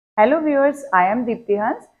Hello viewers, I am Deepti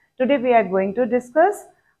Anand. Today we are going to discuss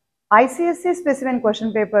ICSE Specimen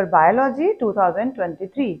Question Paper Biology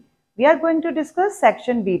 2023. We are going to discuss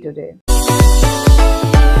Section B today.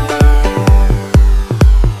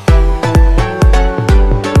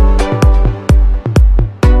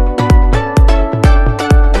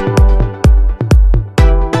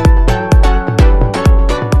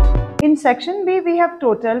 In Section B, we have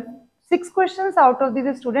total 6 questions. Out of these,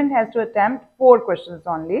 the student has to attempt 4 questions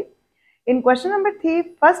only. In question number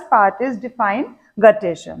 3, first part is define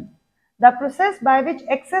guttation. The process by which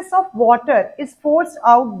excess of water is forced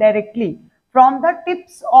out directly from the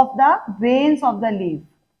tips of the veins of the leaf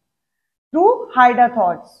through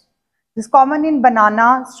hydrathods. This is common in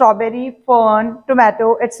banana, strawberry, fern,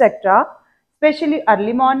 tomato, etc., especially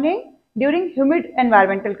early morning during humid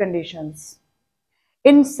environmental conditions.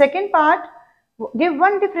 In second part, give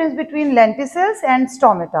one difference between lenticels and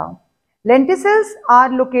stomata. Lenticels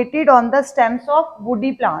are located on the stems of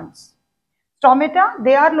woody plants. Stomata,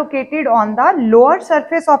 they are located on the lower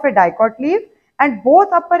surface of a dicot leaf and both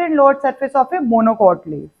upper and lower surface of a monocot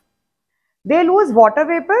leaf. They lose water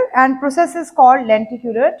vapor and process is called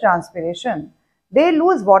lenticular transpiration. They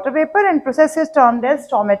lose water vapor and process is termed as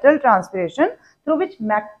stomatal transpiration, through which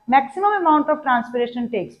maximum amount of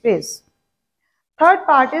transpiration takes place. Third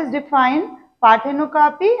part is define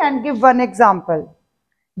parthenocarpy and give one example.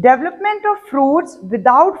 Development of fruits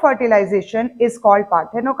without fertilization is called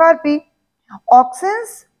parthenocarpy.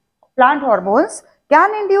 Auxins, plant hormones,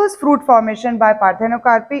 can induce fruit formation by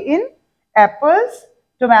parthenocarpy in apples,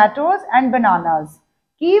 tomatoes and bananas.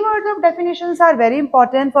 Keywords of definitions are very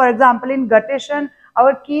important. For example, in guttation,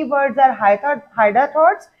 our keywords are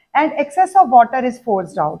hydrathods and excess of water is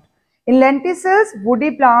forced out. In lenticels,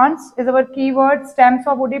 woody plants is our keyword, stems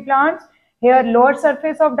of woody plants. Here, lower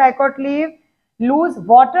surface of dicot leaf, lose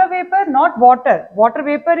water vapor, not water. Water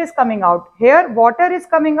vapor is coming out. Here, water is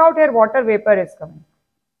coming out. Here, water vapor is coming.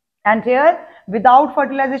 And here, without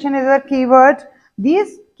fertilization is our keyword.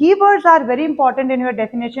 These keywords are very important in your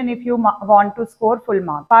definition if you want to score full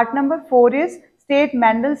mark. Part number 4 is state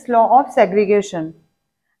Mendel's law of segregation.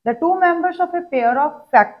 The two members of a pair of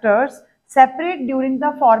factors separate during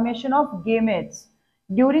the formation of gametes.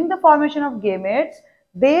 During the formation of gametes,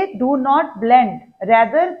 they do not blend,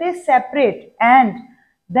 rather they separate and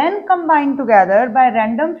then combine together by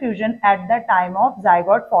random fusion at the time of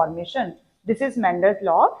zygote formation. This is Mendel's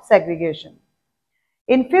law of segregation.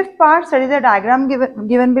 In fifth part, study the diagram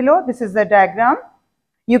given below. This is the diagram.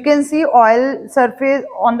 You can see oil surface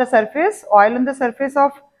on the surface, oil on the surface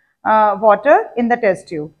of water in the test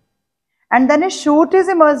tube. And then a shoot is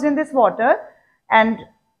immersed in this water, and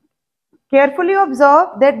carefully observe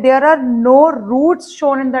that there are no roots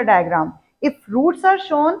shown in the diagram. If roots are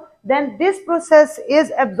shown, then this process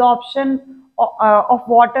is absorption of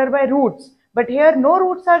water by roots. But here no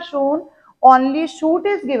roots are shown, only shoot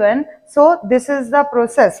is given. So this is the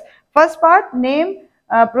process. First part, name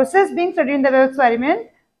process being studied in the experiment.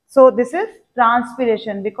 So this is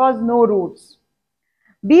transpiration because no roots.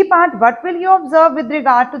 B part, what will you observe with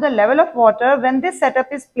regard to the level of water when this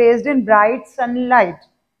setup is placed in bright sunlight?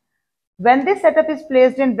 When this setup is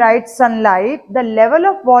placed in bright sunlight, the level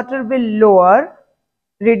of water will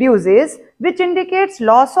reduces, which indicates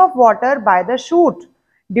loss of water by the shoot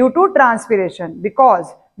due to transpiration,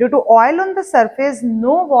 because due to oil on the surface,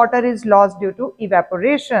 no water is lost due to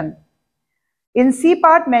evaporation. In C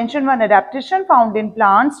part, mention one adaptation found in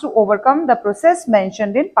plants to overcome the process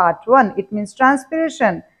mentioned in part 1. It means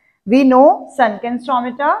transpiration. We know sunken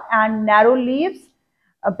stomata and narrow leaves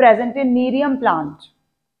present in Nerium plant.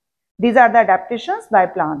 These are the adaptations by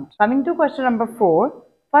plant. Coming to question number 4,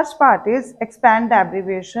 first part is expand the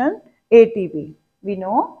abbreviation ATP. We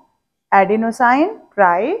know adenosine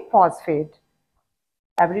triphosphate.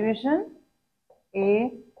 Abbreviation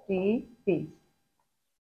ATP.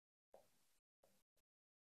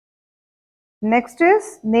 Next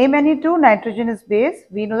is name any two nitrogenous base.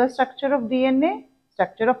 We know the structure of DNA,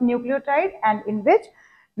 structure of nucleotide, and in which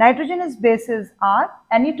nitrogenous bases are,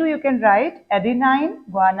 any two you can write, adenine,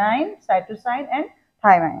 guanine, cytosine and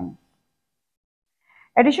thymine.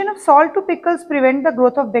 Addition of salt to pickles prevent the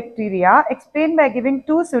growth of bacteria. Explain by giving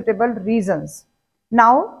 2 suitable reasons.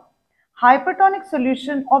 Now, hypertonic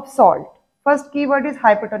solution of salt. First keyword is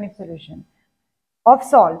hypertonic solution of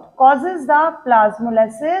salt causes the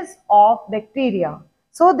plasmolysis of bacteria,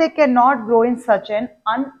 so they cannot grow in such an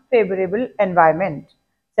unfavorable environment.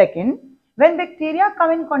 Second, when bacteria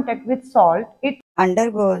come in contact with salt, it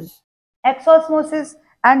undergoes exosmosis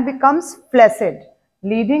and becomes flaccid,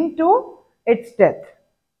 leading to its death.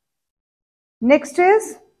 Next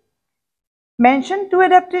is Mention 2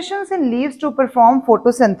 adaptations in leaves to perform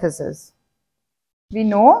photosynthesis. We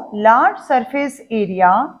know large surface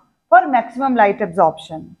area for maximum light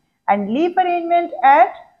absorption and leaf arrangement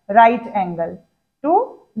at right angle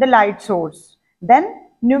to the light source. Then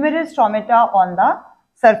numerous stomata on the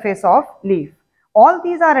surface of leaf. All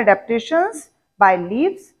these are adaptations by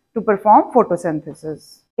leaves to perform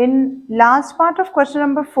photosynthesis. In last part of question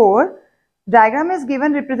number 4, diagram is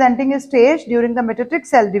given representing a stage during the mitotic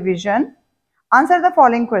cell division. Answer the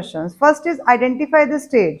following questions. First is identify the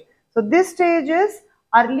stage. So this stage is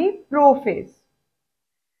early prophase.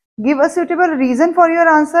 Give a suitable reason for your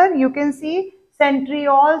answer. You can see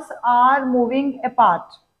centrioles are moving apart.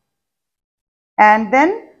 And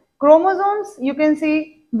then chromosomes, you can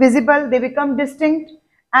see visible, they become distinct,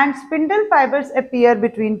 and spindle fibers appear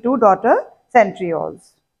between two daughter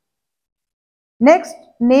centrioles. Next,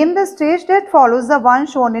 name the stage that follows the one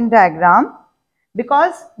shown in diagram.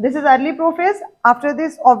 Because this is early prophase, after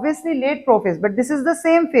this obviously late prophase, but this is the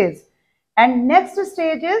same phase. And next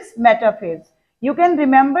stage is metaphase. You can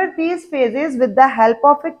remember these phases with the help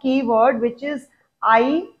of a keyword which is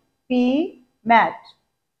IP-mat.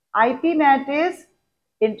 IP-mat is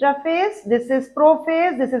intraphase, this is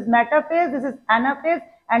prophase, this is metaphase, this is anaphase,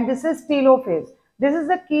 and this is telophase. This is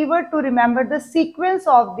the keyword to remember the sequence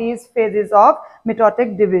of these phases of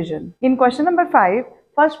mitotic division. In question number 5,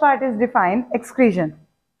 first part is defined excretion.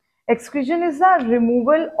 Excretion is the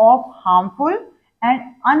removal of harmful and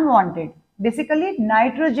unwanted, basically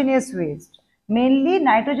nitrogenous waste, mainly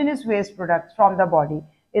nitrogenous waste products from the body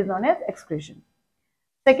is known as excretion.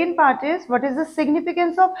 Second part is what is the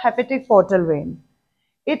significance of hepatic portal vein?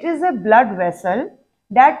 It is a blood vessel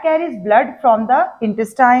that carries blood from the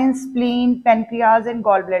intestine, spleen, pancreas and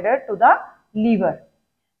gallbladder to the liver.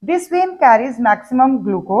 This vein carries maximum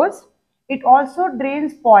glucose. It also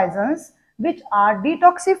drains poisons which are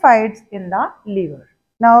detoxified in the liver.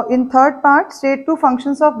 Now in third part, state 2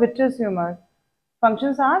 functions of Vitrosumor.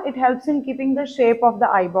 Functions are, it helps in keeping the shape of the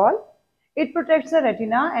eyeball, it protects the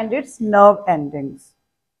retina and its nerve endings.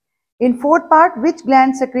 In fourth part, which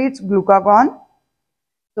gland secretes glucagon?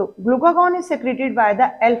 So glucagon is secreted by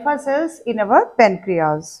the alpha cells in our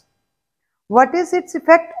pancreas. What is its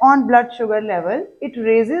effect on blood sugar level? It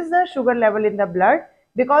raises the sugar level in the blood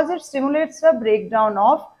because it stimulates the breakdown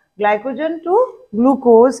of glycogen to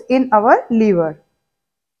glucose in our liver.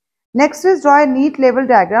 Next is draw a neat level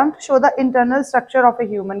diagram to show the internal structure of a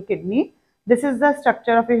human kidney. This is the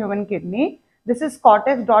structure of a human kidney. This is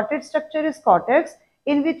cortex, dotted structure is cortex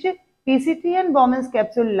in which PCT and Bowman's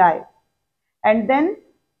capsule lie. And then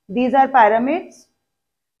these are pyramids.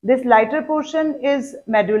 This lighter portion is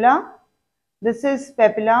medulla. This is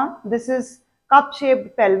papilla. This is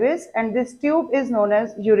cup-shaped pelvis, and this tube is known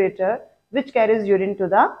as ureter, which carries urine to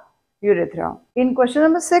the urethra. In question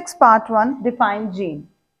number 6, part 1, define gene.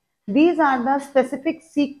 These are the specific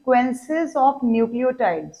sequences of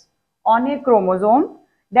nucleotides on a chromosome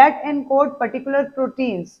that encode particular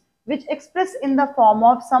proteins which express in the form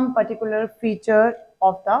of some particular feature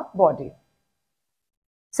of the body.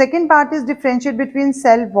 Second part is differentiate between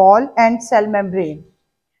cell wall and cell membrane.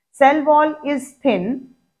 Cell wall is thin.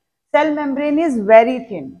 Cell membrane is very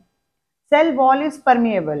thin. Cell wall is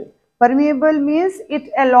permeable. Permeable means it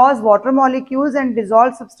allows water molecules and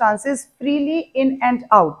dissolved substances freely in and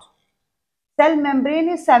out. Cell membrane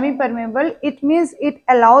is semi-permeable. It means it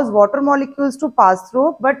allows water molecules to pass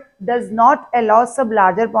through but does not allow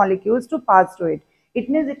sub-larger molecules to pass through it. It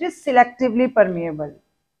means it is selectively permeable.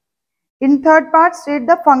 In third part, state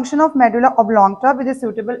the function of medulla oblongata with a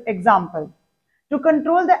suitable example. To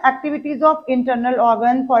control the activities of internal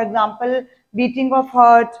organ, for example, beating of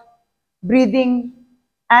heart, breathing,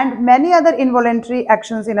 and many other involuntary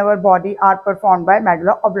actions in our body are performed by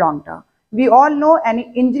medulla oblongata. We all know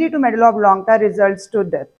any injury to medulla oblongata results to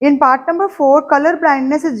death. In part number 4, color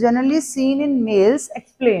blindness is generally seen in males.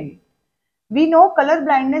 Explain. We know color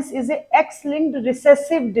blindness is a X-linked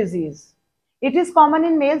recessive disease. It is common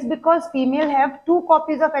in males because females have 2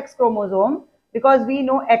 copies of X chromosome, because we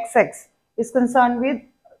know XX is concerned with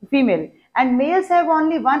female, and males have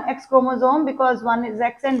only 1 X chromosome because one is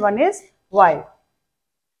X and one is Y.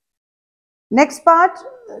 Next part,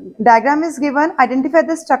 diagram is given. Identify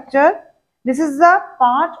the structure. This is the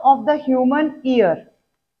part of the human ear.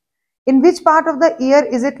 In which part of the ear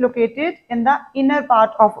is it located? In the inner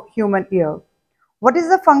part of human ear. What is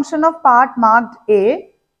the function of part marked A?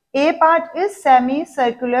 A part is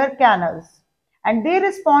semicircular canals and they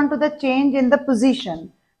respond to the change in the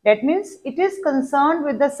position. That means it is concerned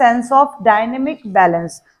with the sense of dynamic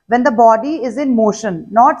balance when the body is in motion,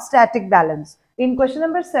 not static balance. In question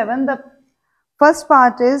number 7, the first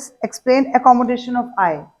part is explain accommodation of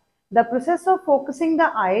eye. The process of focusing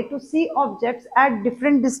the eye to see objects at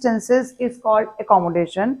different distances is called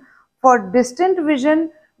accommodation. For distant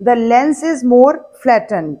vision, the lens is more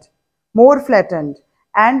flattened.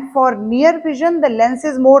 And for near vision, the lens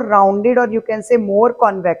is more rounded, or you can say more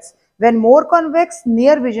convex. When more convex,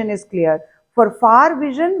 near vision is clear. For far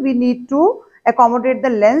vision, we need to accommodate the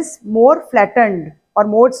lens more flattened or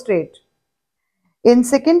more straight. In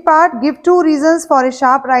second part, give 2 reasons for a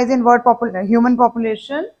sharp rise in human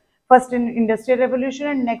population. First in Industrial Revolution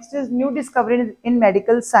and next is new discovery in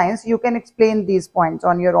medical science. You can explain these points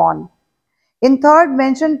on your own. In third,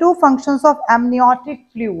 mention 2 functions of amniotic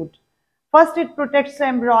fluid. First, it protects the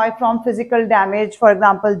embryo from physical damage, for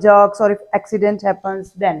example, jerks or if accident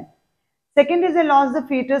happens then. Second is allows the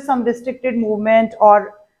fetus some restricted movement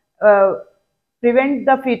or prevent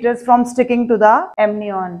the fetus from sticking to the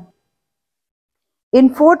amnion.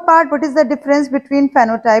 In fourth part, what is the difference between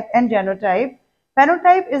phenotype and genotype?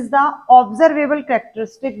 Phenotype is the observable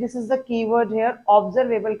characteristic. This is the keyword here,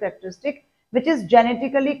 observable characteristic, which is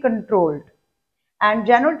genetically controlled. And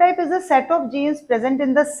genotype is a set of genes present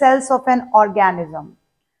in the cells of an organism.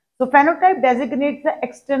 So phenotype designates the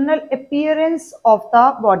external appearance of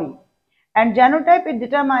the body. And genotype, it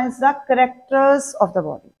determines the characters of the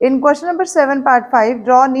body. In question number 7, part 5,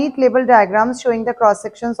 draw neat label diagrams showing the cross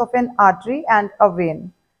sections of an artery and a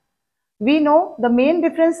vein. We know the main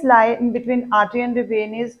difference lie in between artery and the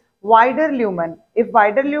vein is wider lumen. If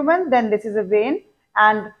wider lumen, then this is a vein,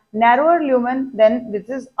 and narrower lumen, then this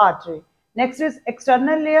is artery. Next is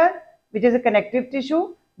external layer, which is a connective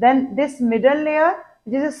tissue. Then this middle layer,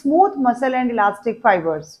 which is a smooth muscle and elastic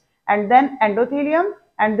fibers. And then endothelium,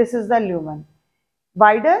 and this is the lumen.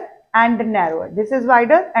 Wider and narrower. This is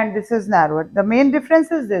wider and this is narrower. The main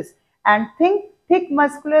difference is this. And thick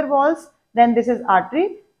muscular walls, then this is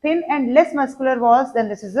artery. Thin and less muscular walls, then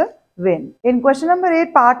this is a vein. In question number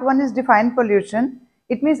 8, part 1 is define pollution.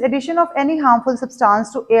 It means addition of any harmful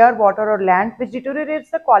substance to air, water or land which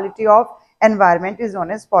deteriorates the quality of environment is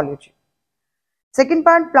known as pollution. Second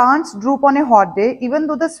part, plants droop on a hot day even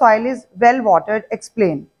though the soil is well watered.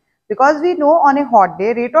 Explain. Because we know on a hot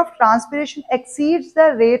day, rate of transpiration exceeds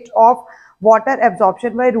the rate of water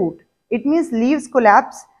absorption by root. It means leaves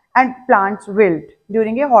collapse and plants wilt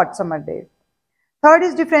during a hot summer day. Third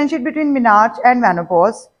is differentiate between menarche and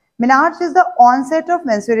menopause. Menarche is the onset of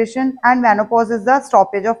menstruation and menopause is the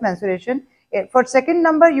stoppage of menstruation. For second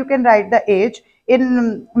number, you can write the age.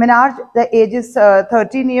 In menarche, the age is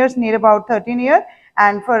 13 years, near about 13 years,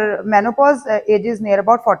 and for menopause, age is near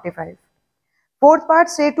about 45. Fourth part,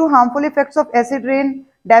 say 2 harmful effects of acid rain,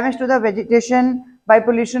 damage to the vegetation by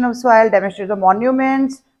pollution of soil, damage to the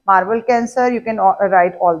monuments, marble cancer. You can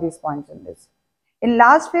write all these points in this. In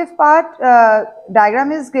last 5th part,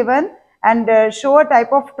 diagram is given and show a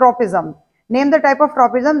type of tropism. Name the type of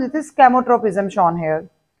tropism. This is chemotropism shown here.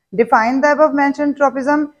 Define the above mentioned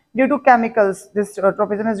tropism due to chemicals. This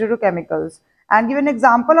tropism is due to chemicals. And give an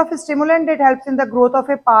example of a stimulant that helps in the growth of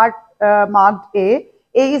a part marked A.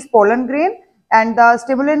 A is pollen grain and the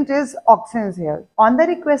stimulant is auxins here. On the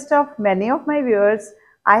request of many of my viewers,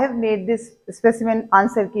 I have made this specimen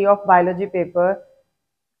answer key of biology paper.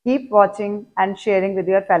 Keep watching and sharing with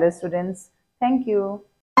your fellow students. Thank you.